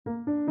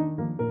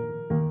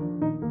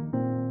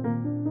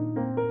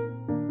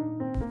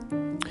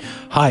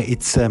Hi,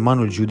 it's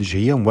Manuel Giudice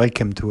here, and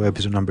welcome to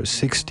episode number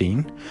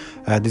 16.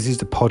 This is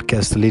the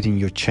podcast Leading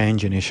Your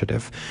Change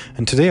Initiative,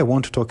 and today I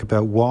want to talk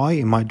about why,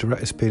 in my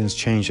direct experience,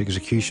 change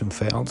execution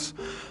fails.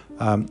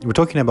 We're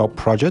talking about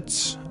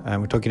projects,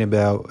 and we're talking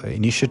about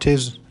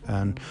initiatives,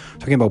 and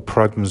talking about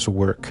programs of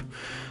work.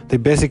 They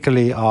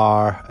basically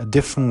are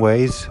different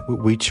ways with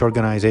which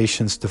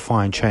organizations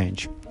define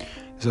change.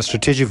 There's a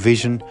strategic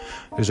vision,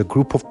 there's a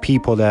group of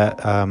people that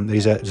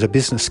there's a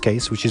business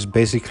case which is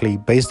basically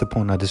based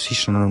upon a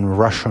decision and a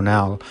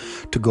rationale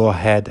to go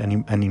ahead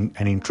and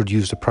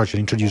introduce the project,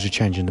 introduce a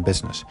change in the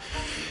business.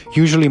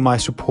 Usually my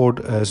support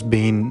has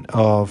been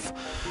of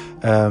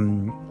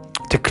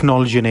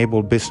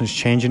technology-enabled business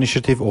change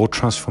initiative or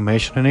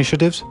transformation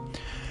initiatives,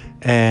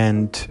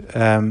 and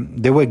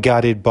they were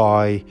guided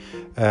by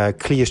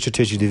clear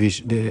strategic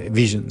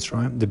visions,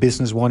 right? The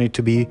business wanted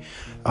to be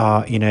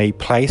in a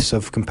place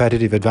of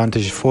competitive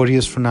advantage 4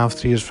 years from now,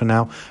 3 years from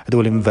now. They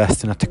will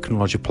invest in a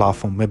technology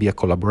platform, maybe a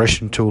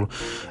collaboration tool,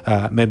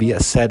 maybe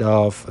a set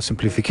of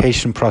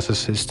simplification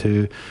processes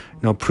to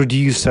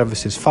produce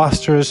services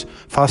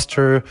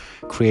faster,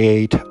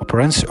 create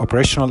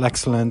operational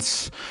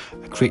excellence,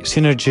 create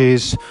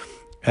synergies,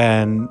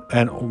 and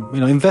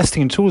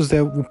investing in tools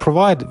that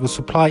will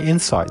supply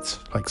insights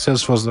like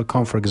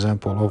Salesforce.com, for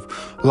example, of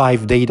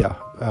live data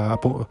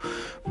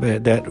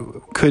that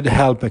could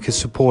help make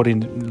support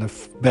in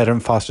better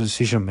and faster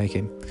decision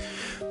making.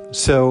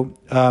 So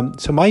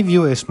my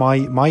view is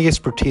my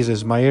expertise,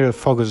 is my area of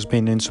focus has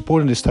been in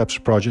supporting these types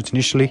of projects.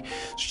 Initially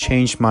as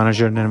change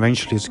manager, and then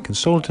eventually as a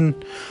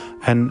consultant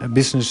and a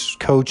business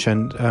coach,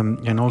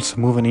 and also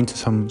moving into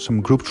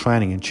some group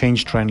training and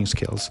change training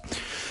skills.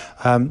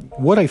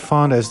 What I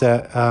found is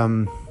that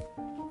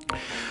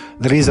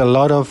there is a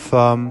lot of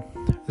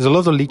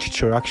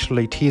literature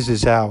actually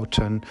teases out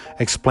and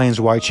explains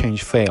why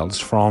change fails,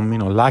 from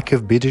lack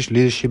of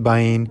leadership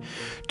buy-in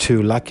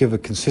to lack of a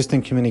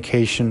consistent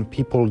communication.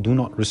 People do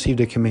not receive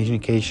the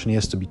communication. It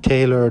has to be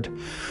tailored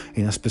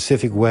in a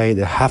specific way.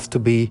 There have to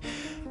be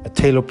a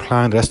tailored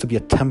plan. There has to be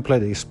a template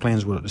that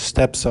explains what the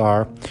steps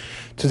are.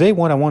 Today,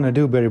 what I want to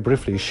do very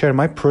briefly is share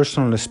my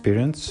personal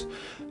experience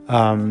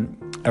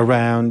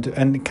around,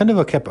 and kind of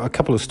a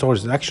couple of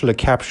stories that actually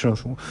capture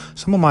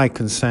some of my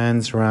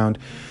concerns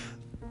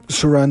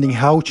surrounding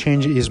how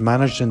change is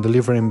managed and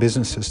delivered in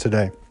businesses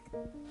today.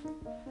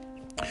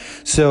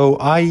 So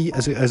I,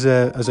 as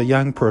a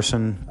young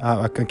person,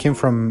 I came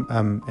from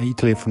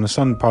Italy, from the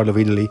southern part of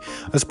Italy.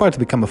 I aspired to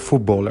become a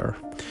footballer,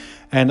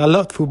 and I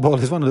loved football.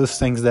 It's one of those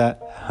things that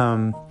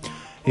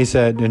is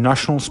the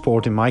national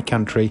sport in my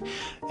country,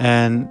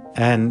 and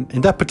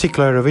in that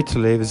particular area of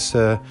Italy, it was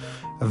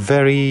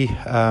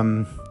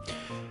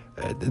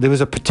there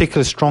was a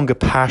particular stronger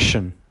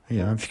passion.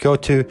 If you go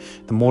to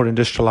the more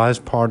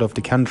industrialized part of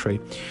the country,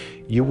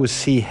 you will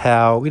see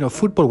how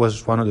football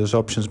was one of those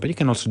options, but you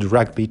can also do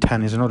rugby,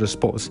 tennis, and other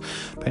sports.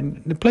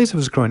 But the place I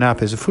was growing up,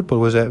 football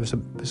was a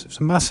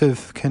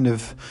massive kind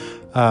of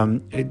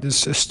it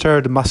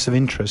stirred massive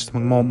interest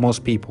among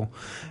most people,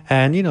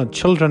 and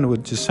children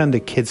would just send their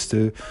kids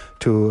to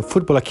a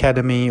football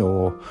academy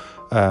or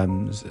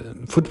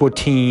football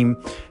team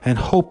and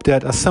hope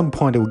that at some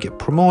point they will get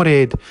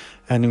promoted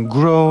and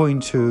grow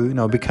into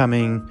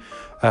becoming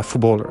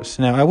footballers.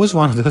 Now, I was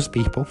one of those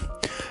people,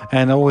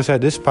 and I always had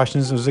this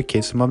passion as a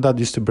kid. So my dad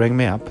used to bring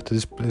me up to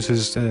this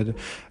is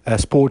a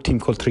sport team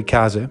called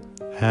Tricase.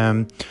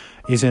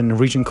 Is in a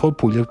region called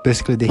Puglia,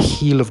 basically the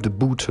heel of the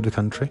boot of the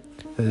country.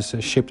 It's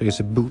shaped like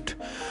a boot.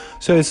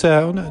 So it's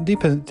on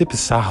the deep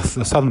south,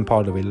 the southern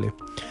part of Italy.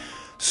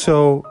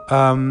 So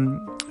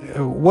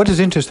what is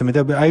interesting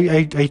to me,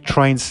 I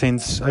trained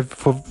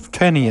for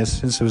 10 years,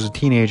 since I was a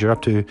teenager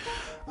up to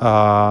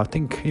I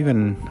think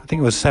it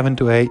was 7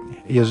 to 8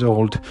 years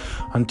old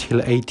until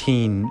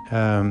 17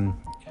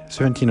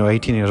 or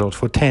 18 years old,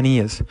 for 10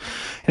 years.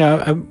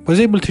 I was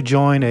able to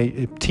join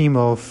a team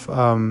of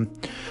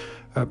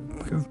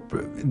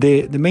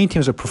the main team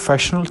was a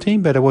professional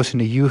team, but I was in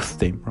the youth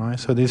team, right?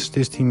 So this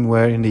team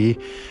were in the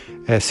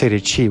Serie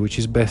C, which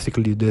is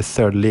basically the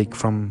third league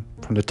from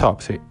the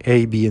top, so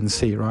A, B, and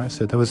C, right?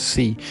 So that was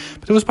C,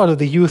 but it was part of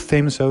the youth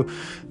team. So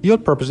the whole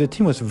purpose, the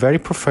team was very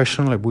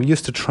professional. We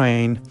used to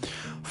train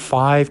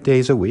 5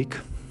 days a week,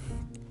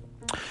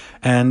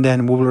 and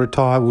then we will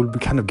retire. We'll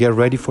kind of get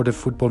ready for the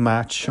football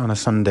match on a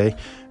Sunday,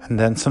 and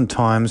then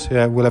sometimes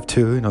we'll have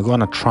to go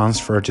on a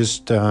transfer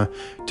just to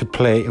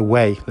play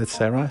away, let's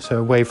say, right? So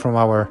away from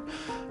our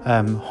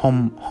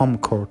home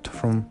court,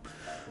 from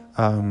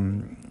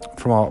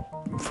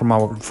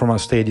our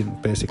stadium,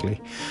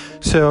 basically.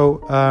 So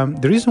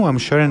the reason why I'm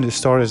sharing this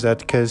story is that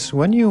because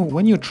when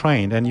you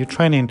train, and you're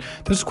training,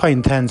 this is quite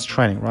intense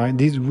training, right?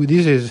 This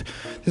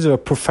is a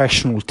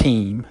professional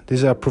team.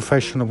 These are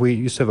professional. We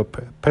used to have a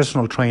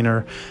personal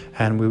trainer,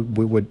 and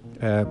we would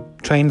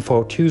train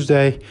for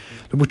Tuesday.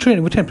 We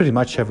train pretty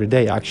much every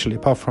day, actually,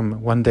 apart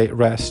from one day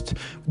rest,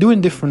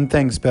 doing different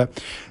things.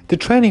 But the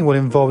training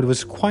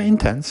was quite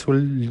intense.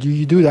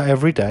 You do that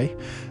every day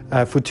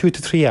for 2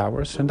 to 3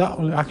 hours, and that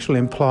actually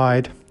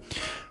implied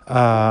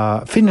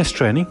fitness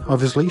training,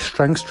 obviously,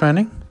 strength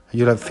training,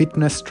 You'll have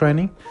fitness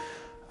training.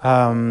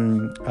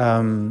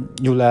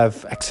 You'll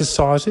have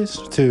exercises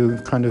to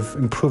kind of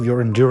improve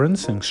your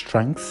endurance and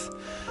strength,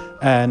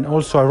 and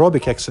also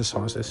aerobic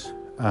exercises,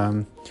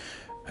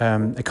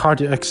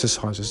 cardio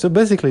exercises. So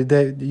basically,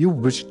 you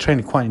will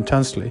train quite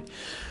intensely,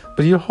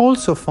 but you'll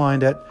also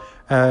find that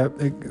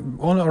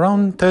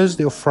around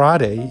Thursday or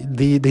Friday,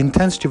 the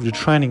intensity of the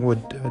training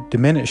would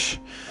diminish,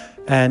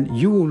 and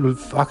you will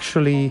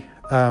actually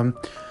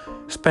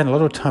spend a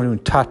lot of time doing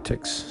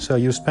tactics. So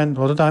you spend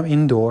a lot of time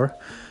indoor,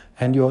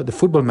 and the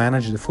football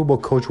manager, the football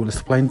coach will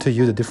explain to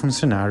you the different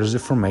scenarios, the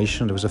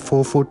formation. There was a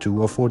 4-4-2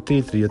 or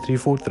 4-3-3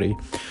 or 3-4-3,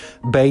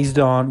 based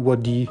on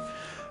what the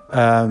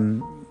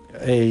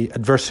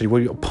adversary,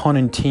 what your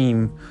opponent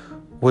team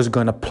was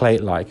going to play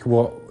like.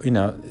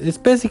 It's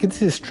basically,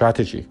 this is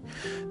strategy.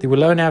 They will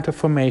learn out a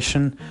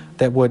formation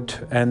they will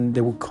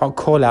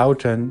call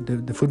out, and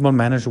the football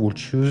manager will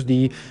choose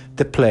the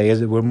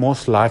players that were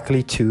most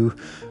likely to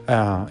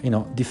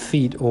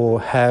defeat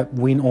or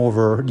win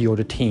over the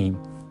other team.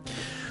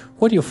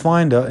 What you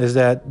find is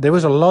that there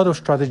was a lot of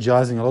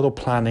strategizing, a lot of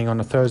planning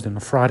on a Thursday and a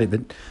Friday,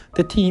 but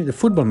the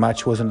football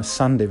match was on a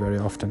Sunday very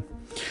often.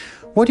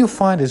 What you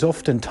find is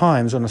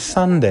oftentimes on a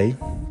Sunday,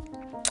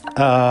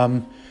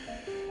 there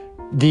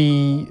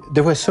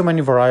were so many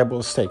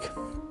variables at stake.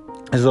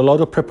 There's a lot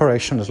of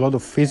preparation, there's a lot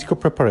of physical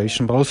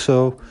preparation, but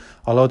also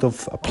a lot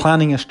of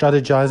planning and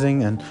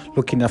strategizing and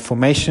looking at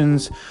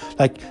formations,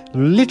 like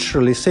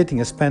literally sitting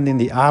and spending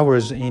the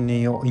hours in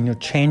your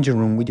changing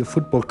room with your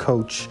football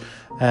coach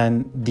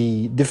and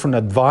the different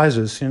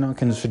advisors,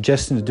 kind of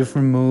suggesting the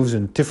different moves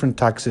and different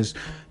tactics,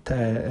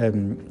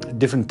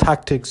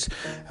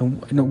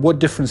 and what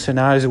different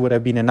scenarios would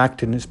have been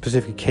enacted in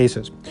specific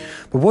cases.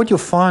 But what you'll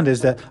find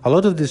is that a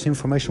lot of this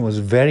information was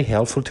very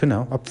helpful to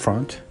know up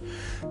front.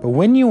 But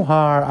when you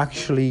are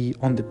actually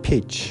on the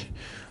pitch,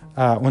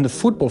 on the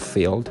football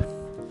field,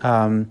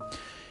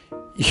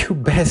 you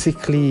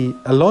basically,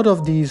 a lot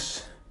of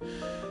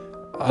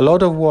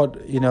what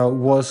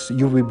was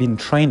you've been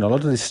trained, a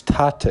lot of these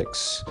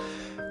tactics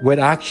were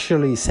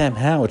actually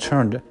somehow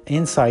turned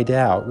inside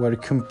out, were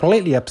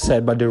completely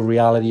upset by the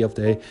reality of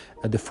the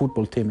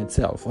football team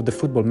itself, or the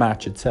football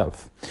match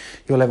itself.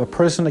 You'll have a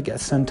person that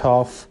gets sent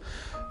off,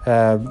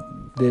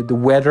 the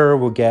weather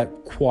will get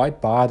quite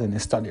bad and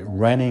it started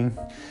raining,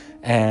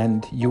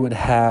 and you would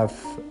have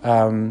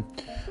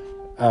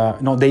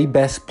the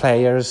best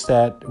players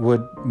that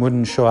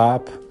wouldn't show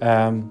up,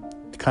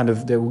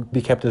 they would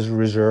be kept as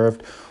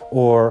reserved,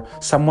 or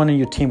someone in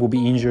your team will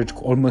be injured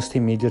almost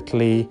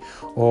immediately,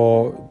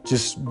 or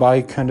just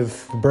by kind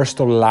of burst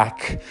of luck,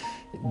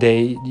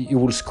 you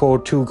will score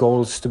 2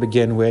 goals to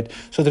begin with.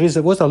 So there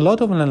was a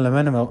lot of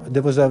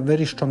there was a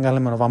very strong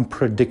element of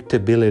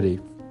unpredictability.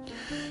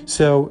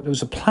 So there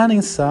was a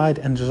planning side,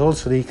 and there's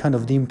also the kind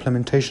of the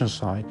implementation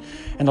side,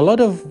 and a lot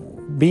of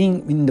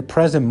being in the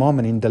present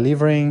moment, in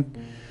delivering,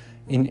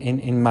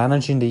 in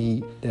managing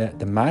the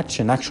match,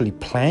 and actually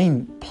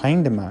playing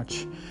the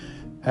match.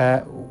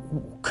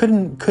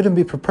 Couldn't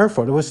be prepared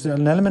for. There was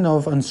an element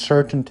of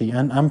uncertainty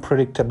and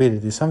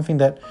unpredictability, something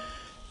that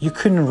you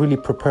couldn't really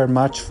prepare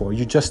much for.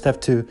 You just have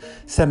to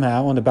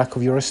somehow, on the back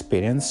of your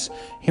experience,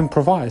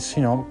 improvise.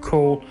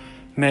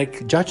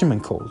 Make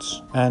judgment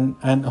calls and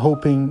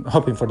hoping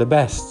for the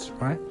best,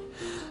 right?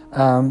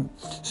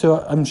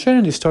 So I'm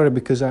sharing this story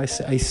because I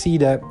see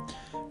that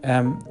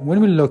when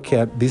we look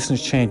at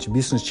business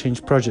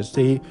change projects,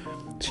 the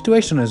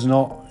situation is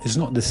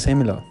not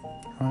dissimilar,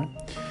 right?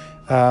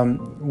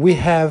 We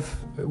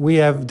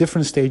have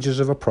different stages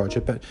of a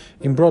project, but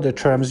in broader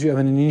terms, you have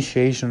an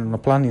initiation and a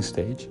planning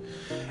stage.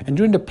 And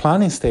during the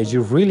planning stage,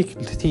 you really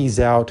tease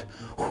out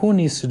who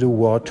needs to do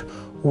what,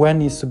 when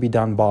needs to be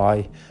done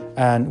by,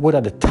 and what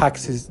are the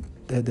tactics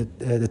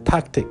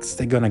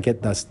they're going to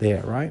get us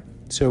there, right?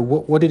 So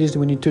what it is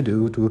we need to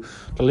do to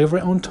deliver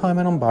it on time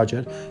and on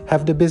budget,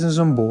 have the business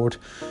on board,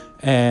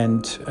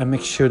 and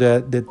make sure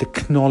that the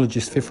technology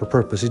is fit for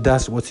purpose. It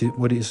does what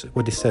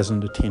it says on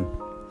the tin.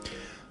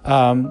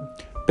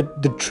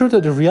 But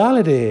the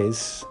reality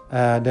is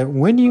that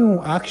when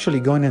you actually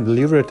go in and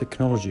deliver a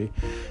technology,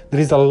 there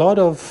is a lot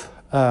of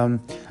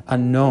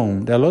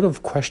unknown. There are a lot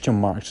of question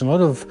marks, a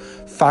lot of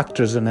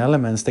factors and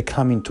elements that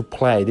come into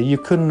play that you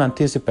couldn't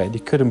anticipate, you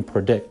couldn't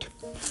predict.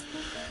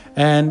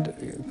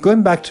 And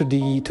going back to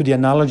the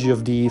analogy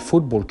of the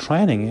football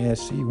training,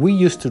 is we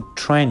used to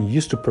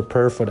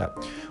prepare for that.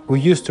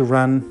 We used to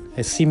run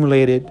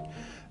simulated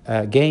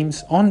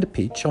games on the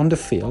pitch, on the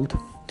field,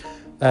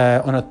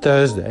 on a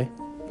Thursday,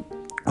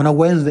 on a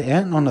Wednesday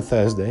and on a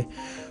Thursday.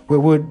 We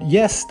would,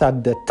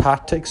 study the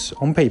tactics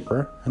on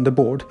paper and the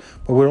board,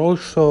 but we'll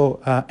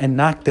also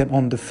enact them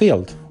on the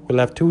field. We'll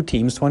have 2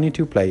 teams,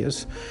 22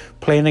 players,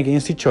 playing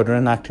against each other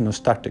and acting those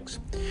tactics.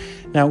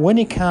 Now, when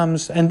it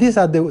comes, and this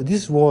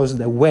was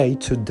the way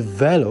to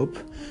develop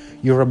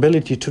your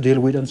ability to deal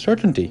with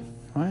uncertainty,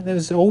 right? Very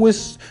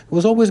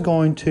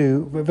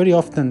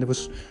often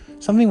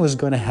something was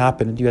going to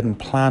happen that you hadn't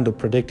planned or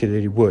predicted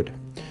that it would,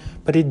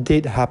 but it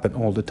did happen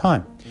all the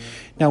time.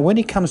 Now, when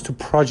it comes to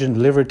project and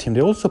delivery team,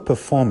 they also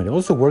perform it. They're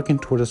also working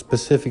toward a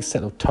specific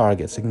set of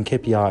targets, like in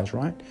KPIs,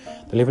 right?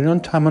 Delivering on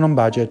time and on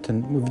budget,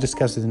 and we've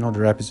discussed it in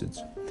other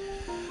episodes.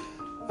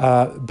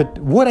 But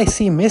what I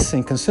see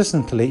missing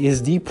consistently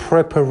is the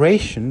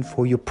preparation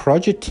for your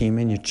project team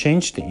and your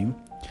change team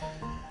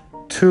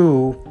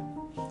to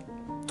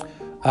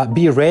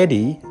be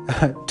ready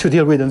to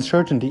deal with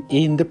uncertainty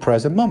in the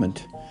present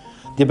moment.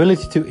 The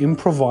ability to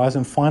improvise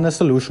and find a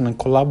solution and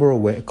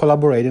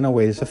collaborate in a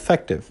way that's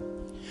effective.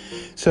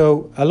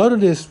 So a lot of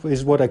this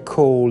is what I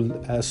call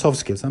soft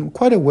skills. I'm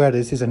quite aware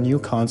this is a new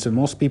concept.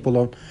 Most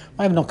people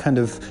might not kind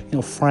of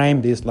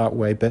frame this that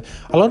way, but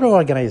a lot of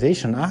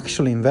organizations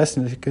actually invest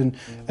in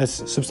a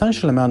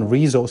substantial amount of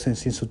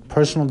resources into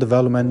personal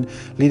development,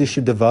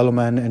 leadership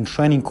development, and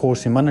training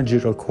courses,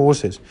 managerial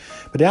courses.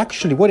 But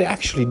what they're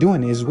actually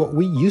doing is what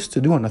we used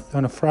to do on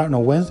a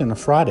Wednesday and a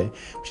Friday,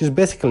 which is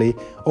basically,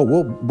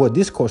 what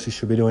this course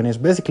should be doing is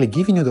basically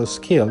giving you those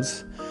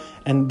skills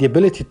and the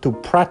ability to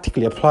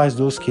practically apply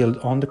those skills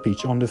on the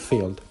pitch, on the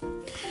field.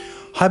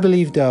 I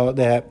believe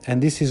that,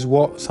 and this is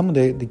what some of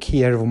the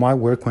key area of my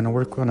work when I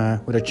work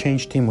with a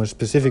change team with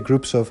specific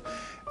groups of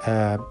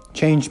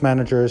change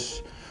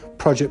managers,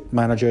 project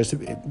managers,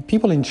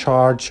 people in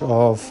charge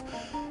of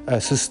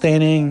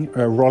sustaining,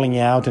 rolling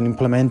out and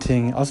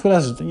implementing, as well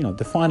as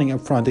defining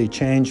upfront a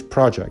change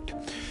project.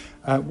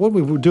 What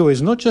we will do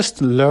is not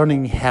just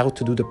learning how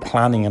to do the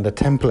planning and the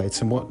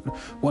templates and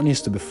what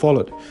needs to be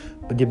followed,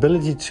 but the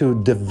ability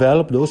to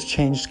develop those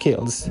change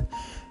skills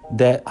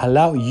that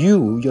allow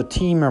you, your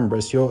team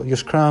members, your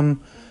Scrum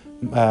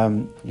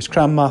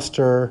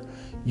Master,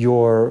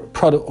 your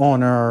product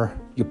owner,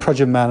 your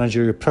project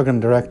manager, your program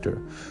director,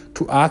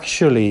 to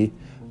actually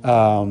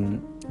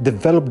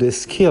develop the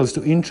skills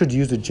to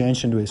introduce the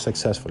change and do it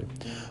successfully.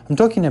 I'm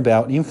talking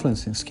about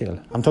influencing skill.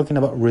 I'm talking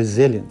about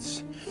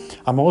resilience.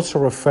 I'm also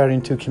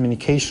referring to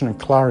communication and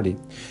clarity,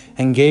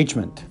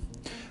 engagement.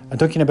 I'm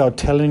talking about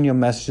telling your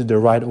message to the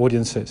right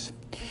audiences.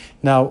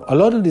 Now, a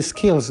lot of these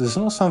skills is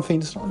not something,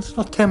 it's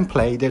not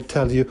template that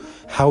tells you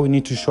how you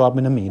need to show up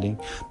in a meeting,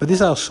 but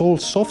these are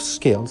soft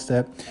skills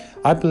that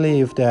I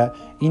believe that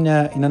in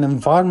an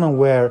environment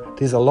where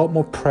there's a lot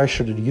more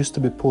pressure that used to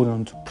be put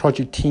on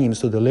project teams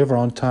to deliver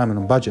on time and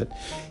on budget,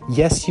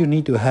 yes, you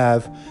need to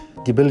have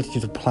the ability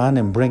to plan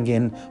and bring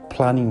in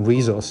planning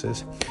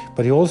resources,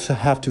 but you also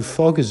have to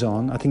focus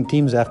on, I think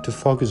teams have to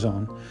focus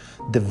on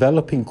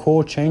developing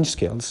core change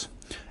skills,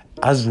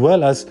 as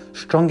well as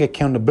strong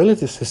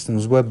accountability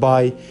systems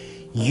whereby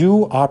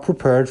you are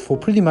prepared for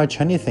pretty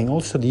much anything,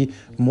 also the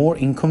more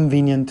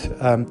inconvenient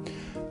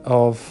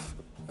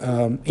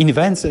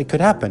events that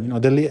could happen.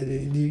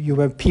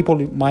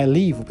 People might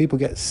leave, people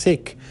get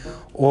sick,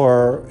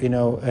 or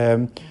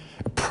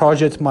a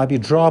project might be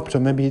dropped, or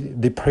maybe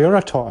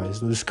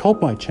deprioritized, or the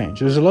scope might change.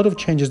 There's a lot of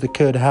changes that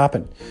could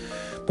happen.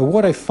 But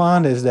what I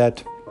found is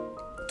that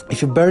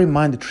if you bear in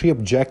mind the three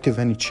objectives of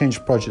any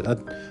change project,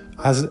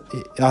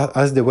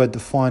 as they were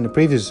defined in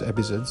previous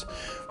episodes,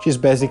 which is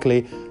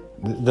basically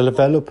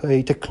develop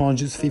a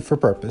technology that's fit for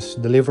purpose,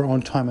 deliver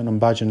on time and on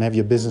budget, and have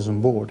your business on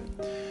board.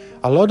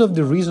 A lot of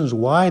the reasons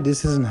why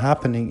this isn't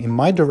happening in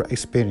my direct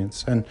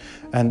experience and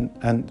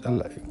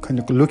kind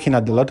of looking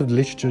at a lot of the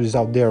literature is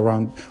out there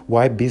around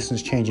why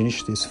business change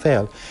initiatives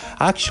fail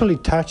actually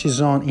touches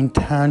on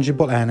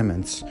intangible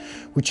elements,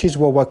 which is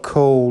what I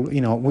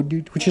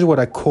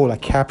call, a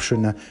capture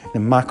in a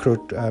macro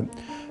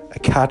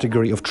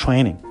category of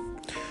training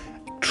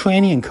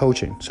and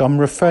coaching. So I'm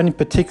referring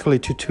particularly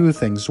to two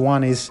things.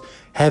 One is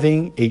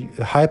having a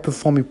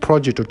high-performing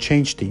project or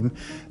change team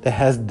that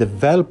has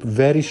developed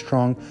very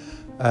strong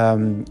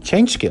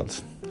change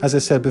skills. As I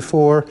said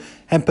before,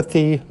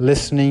 empathy,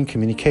 listening,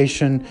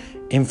 communication,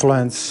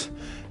 influence,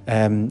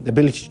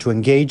 ability to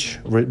engage,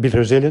 be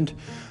resilient,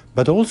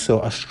 but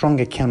also a strong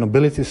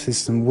accountability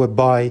system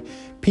whereby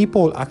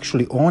people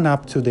actually own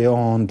up to their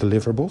own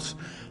deliverables,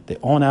 they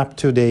own up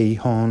to their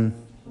own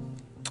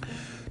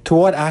to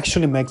what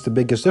actually makes the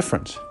biggest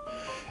difference.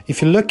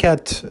 If you look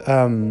at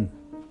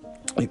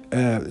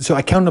so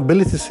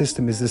accountability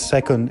system is the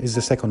second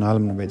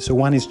element of it. So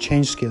one is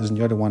change skills and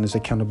the other one is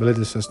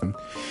accountability system.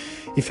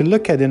 If you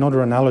look at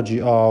another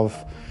analogy of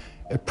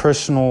a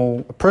person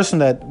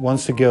that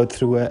wants to go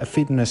through a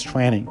fitness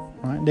training,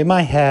 right? They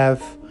might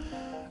have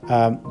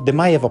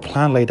a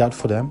plan laid out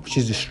for them, which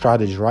is the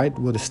strategy, right?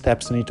 What the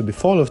steps need to be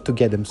followed to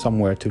get them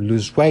somewhere, to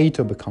lose weight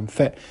or become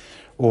fit,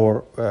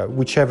 or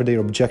whichever their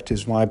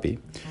objectives might be.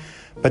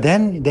 But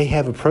then they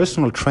have a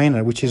personal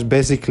trainer, which is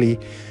basically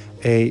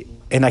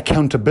an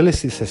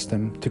accountability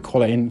system, to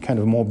call it in kind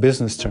of more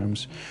business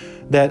terms,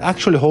 that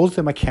actually holds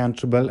them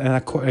accountable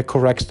and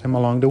corrects them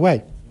along the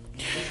way.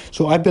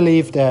 So I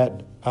believe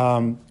that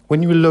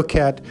when you look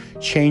at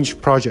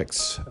change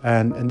projects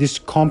and these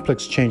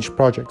complex change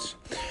projects,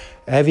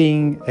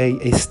 having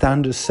a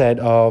standard set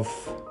of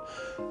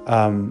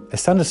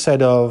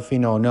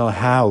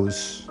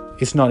know-hows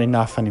is not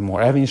enough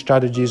anymore. Having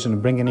strategies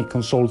and bringing in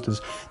consultants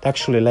to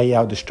actually lay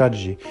out the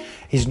strategy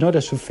is not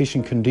a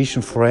sufficient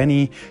condition for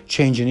any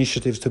change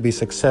initiatives to be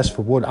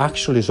successful. What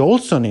actually is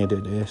also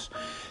needed is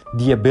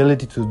the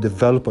ability to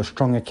develop a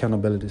strong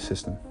accountability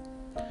system.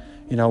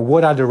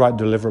 What are the right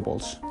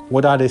deliverables?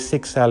 What are the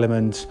 6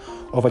 elements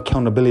of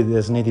accountability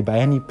that's needed by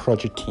any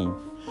project team?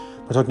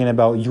 We're talking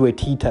about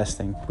UAT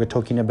testing. We're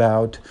talking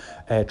about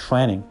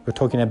training. We're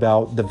talking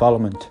about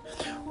development.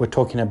 We're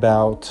talking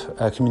about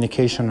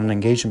communication and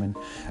engagement,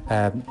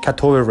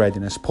 cutover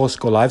readiness,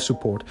 post-go live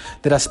support.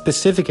 There are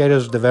specific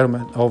areas of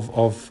development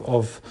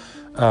of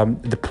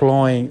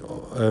deploying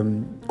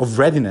of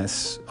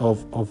readiness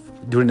of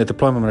during the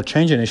deployment of a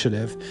change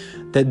initiative.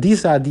 That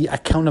these are the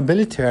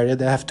accountability areas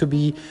that have to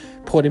be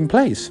put in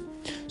place.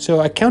 So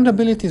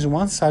accountability is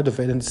one side of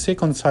it, and the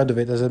second side of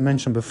it, as I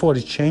mentioned before,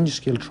 is change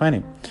skill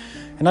training.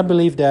 And I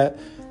believe that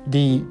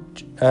these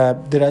are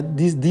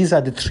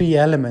the 3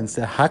 elements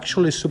that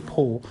actually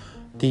support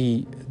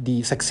the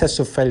success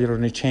or failure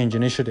on a change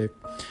initiative.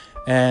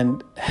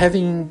 And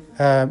having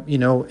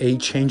a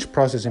change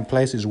process in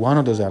place is one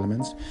of those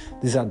elements.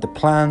 These are the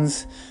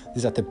plans,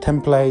 these are the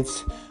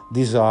templates,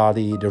 these are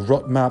the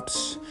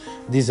roadmaps.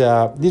 These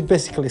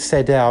basically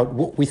set out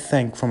what we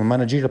think from a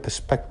managerial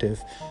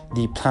perspective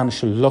the plan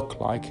should look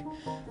like.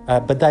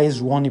 But that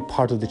is only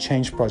part of the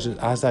change process.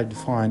 As I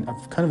define,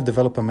 I've kind of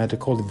developed a method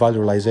called the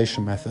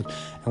valorization method.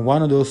 And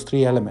one of those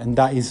 3 elements, and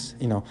that is,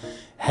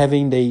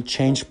 having the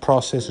change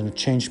process and a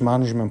change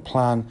management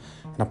plan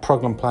and a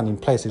program plan in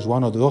place is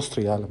one of those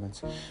 3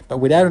 elements. But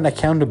without an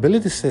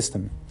accountability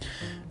system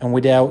and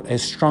without a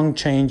strong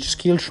change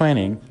skill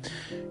training,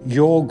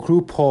 your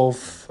group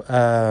of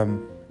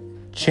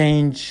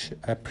change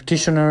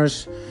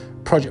practitioners,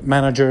 project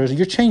managers,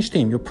 your change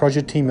team, your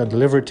project team, your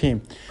delivery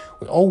team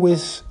will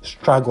always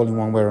struggle in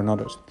one way or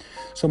another.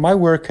 So my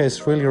work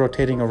is really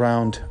rotating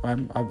around. I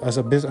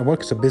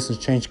work as a business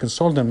change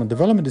consultant and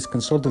development this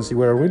consultancy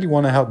where I really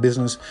want to help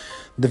business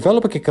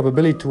develop a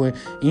capability to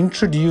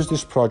introduce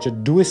this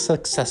project, do it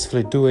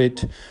successfully, do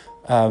it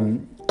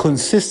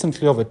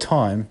consistently over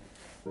time,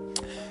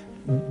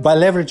 by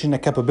leveraging a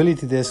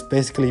capability that's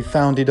basically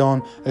founded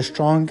on a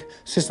strong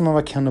system of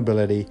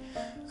accountability,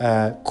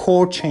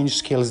 core change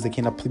skills that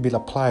can be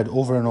applied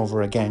over and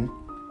over again,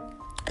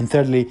 and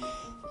thirdly,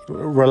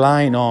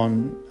 relying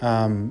on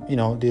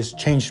these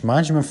change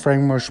management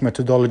frameworks,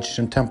 methodologies,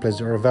 and templates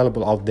that are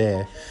available out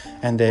there,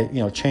 and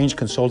that change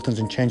consultants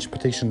and change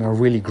practitioners are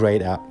really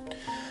great at.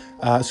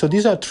 So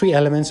these are 3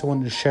 elements I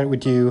wanted to share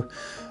with you.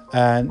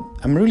 And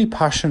I'm really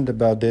passionate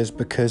about this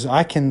because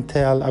I can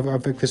tell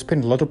I've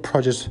spent a lot of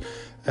projects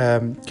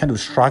kind of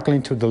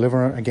struggling to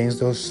deliver against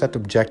those set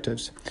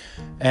objectives.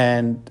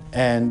 And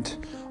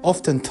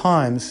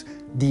oftentimes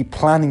the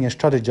planning and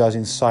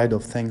strategizing side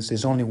of things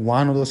is only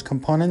one of those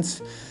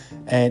components,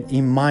 and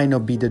it might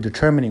not be the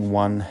determining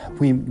one.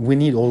 We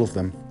need all of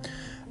them.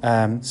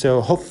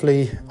 So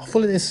hopefully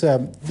this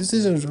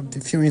is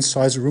a few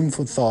insights, room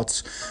for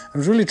thoughts.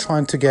 I'm really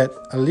trying to get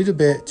a little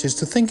bit just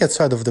to think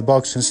outside of the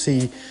box and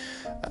see.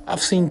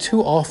 I've seen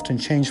too often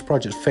change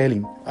projects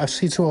failing. I've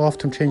seen too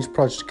often change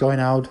projects going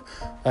out,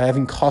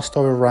 having cost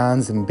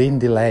overruns and being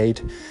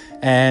delayed.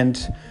 And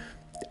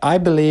I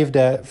believe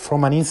that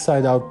from an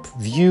inside-out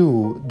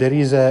view, there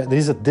is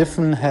a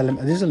different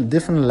element. There's a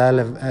different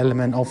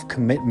element of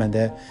commitment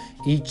that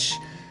each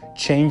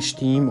change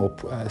team or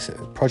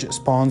project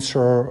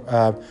sponsor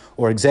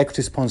or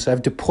executive sponsor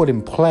have to put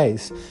in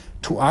place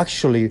to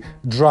actually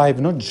drive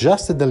not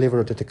just the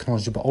delivery of the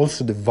technology, but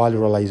also the value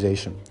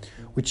realization,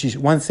 which is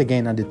once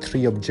again are the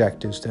 3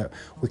 objectives that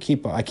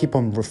I keep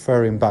on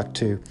referring back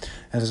to,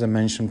 as I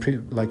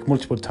mentioned, like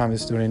multiple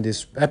times during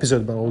this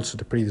episode, but also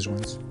the previous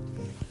ones.